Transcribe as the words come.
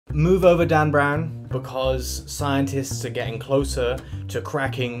Move over, Dan Brown, because scientists are getting closer to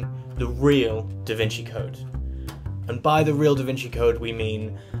cracking the real Da Vinci Code. And by the real Da Vinci Code, we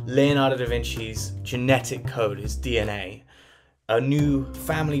mean Leonardo da Vinci's genetic code, his DNA. A new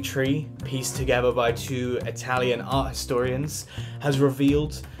family tree, pieced together by two Italian art historians, has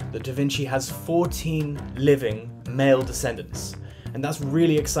revealed that Da Vinci has 14 living male descendants. And that's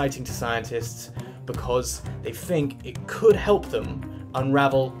really exciting to scientists because they think it could help them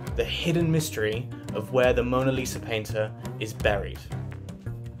unravel the hidden mystery of where the Mona Lisa painter is buried.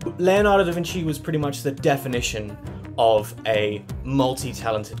 Leonardo da Vinci was pretty much the definition of a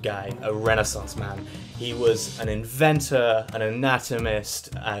multi-talented guy, a Renaissance man. He was an inventor, an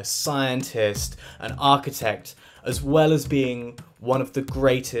anatomist, a scientist, an architect, as well as being one of the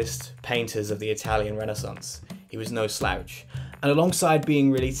greatest painters of the Italian Renaissance. He was no slouch. And alongside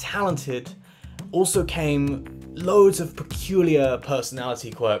being really talented, also came loads of peculiar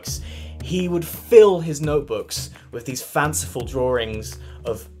personality quirks. He would fill his notebooks with these fanciful drawings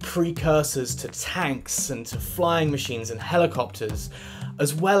of precursors to tanks and to flying machines and helicopters,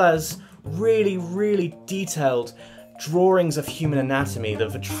 as well as really detailed drawings of human anatomy. The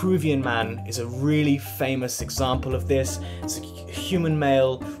Vitruvian Man is a really famous example of this. It's a human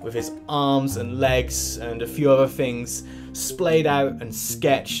male with his arms and legs and a few other things splayed out and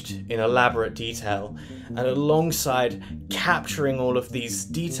sketched in elaborate detail. And alongside capturing all of these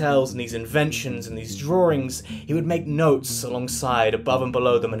details and these inventions and these drawings, he would make notes alongside, above and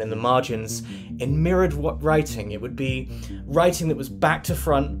below them and in the margins, in mirrored writing. It would be writing that was back to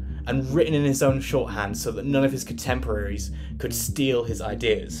front and written in his own shorthand so that none of his contemporaries could steal his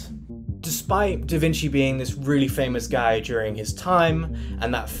ideas. Despite Da Vinci being this really famous guy during his time,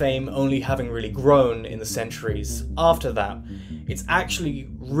 and that fame only having really grown in the centuries after that, it's actually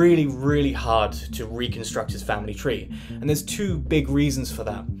really hard to reconstruct his family tree. And there's two big reasons for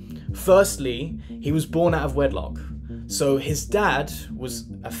that. Firstly, he was born out of wedlock. So his dad was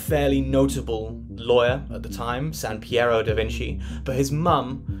a fairly notable lawyer at the time, San Piero da Vinci, but his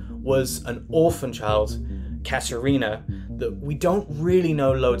mum was an orphan child, Caterina, that we don't really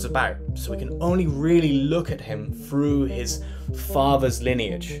know loads about, so we can only really look at him through his father's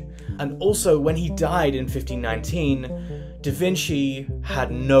lineage. And also, when he died in 1519, Da Vinci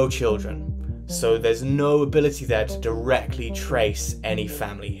had no children, so there's no ability there to directly trace any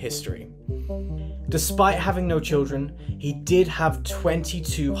family history. Despite having no children, he did have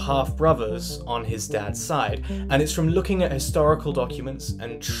 22 half-brothers on his dad's side, and it's from looking at historical documents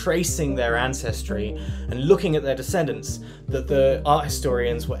and tracing their ancestry and looking at their descendants that the art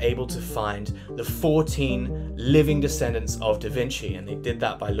historians were able to find the 14 living descendants of Da Vinci, and they did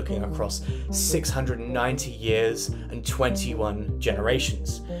that by looking across 690 years and 21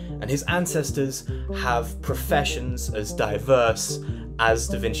 generations. And his ancestors have professions as diverse as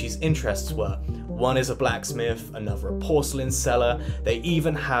Da Vinci's interests were. One is a blacksmith, another a porcelain seller. They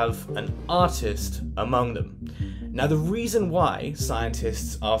even have an artist among them. Now, the reason why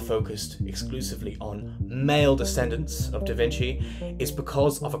scientists are focused exclusively on male descendants of Da Vinci is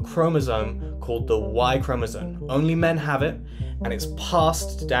because of a chromosome called the Y chromosome. Only men have it, and it's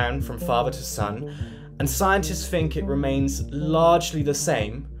passed down from father to son, and scientists think it remains largely the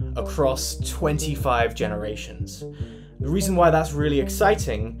same across 25 generations. The reason why that's really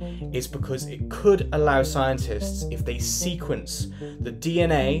exciting is because it could allow scientists, if they sequence the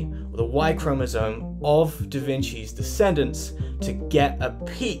DNA or the Y chromosome of Da Vinci's descendants, to get a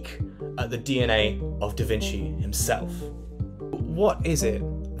peek at the DNA of Da Vinci himself. What is it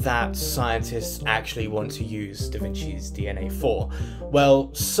that scientists actually want to use Da Vinci's DNA for?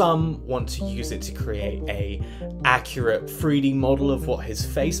 Well, some want to use it to create an accurate 3D model of what his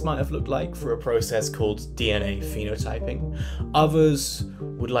face might have looked like through a process called DNA phenotyping. Others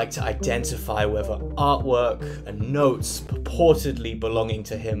would like to identify whether artwork and notes purportedly belonging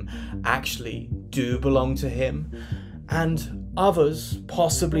to him actually do belong to him. And others,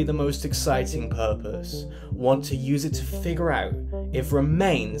 possibly the most exciting purpose, want to use it to figure out if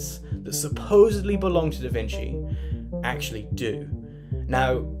remains that supposedly belong to Da Vinci actually do.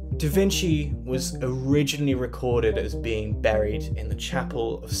 Now, Da Vinci was originally recorded as being buried in the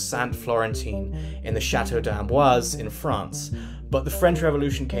chapel of Saint-Florentin in the Château d'Amboise in France, but the French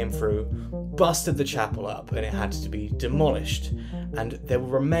Revolution came through, busted the chapel up, and it had to be demolished. And there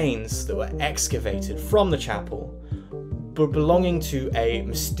were remains that were excavated from the chapel, but belonging to a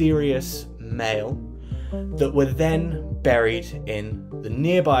mysterious male, that were then buried in the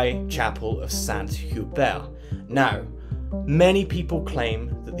nearby chapel of Saint-Hubert. Now, many people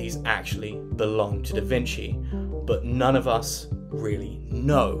claim that these actually belong to Da Vinci, but none of us really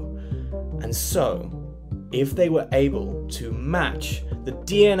know. And so, if they were able to match the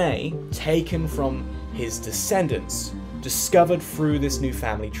DNA taken from his descendants, discovered through this new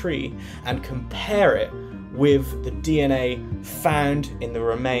family tree, and compare it with the DNA found in the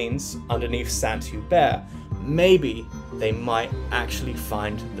remains underneath Saint-Hubert, maybe they might actually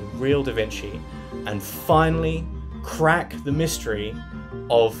find the real Da Vinci and finally crack the mystery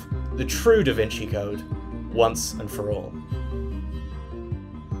of the true Da Vinci Code once and for all.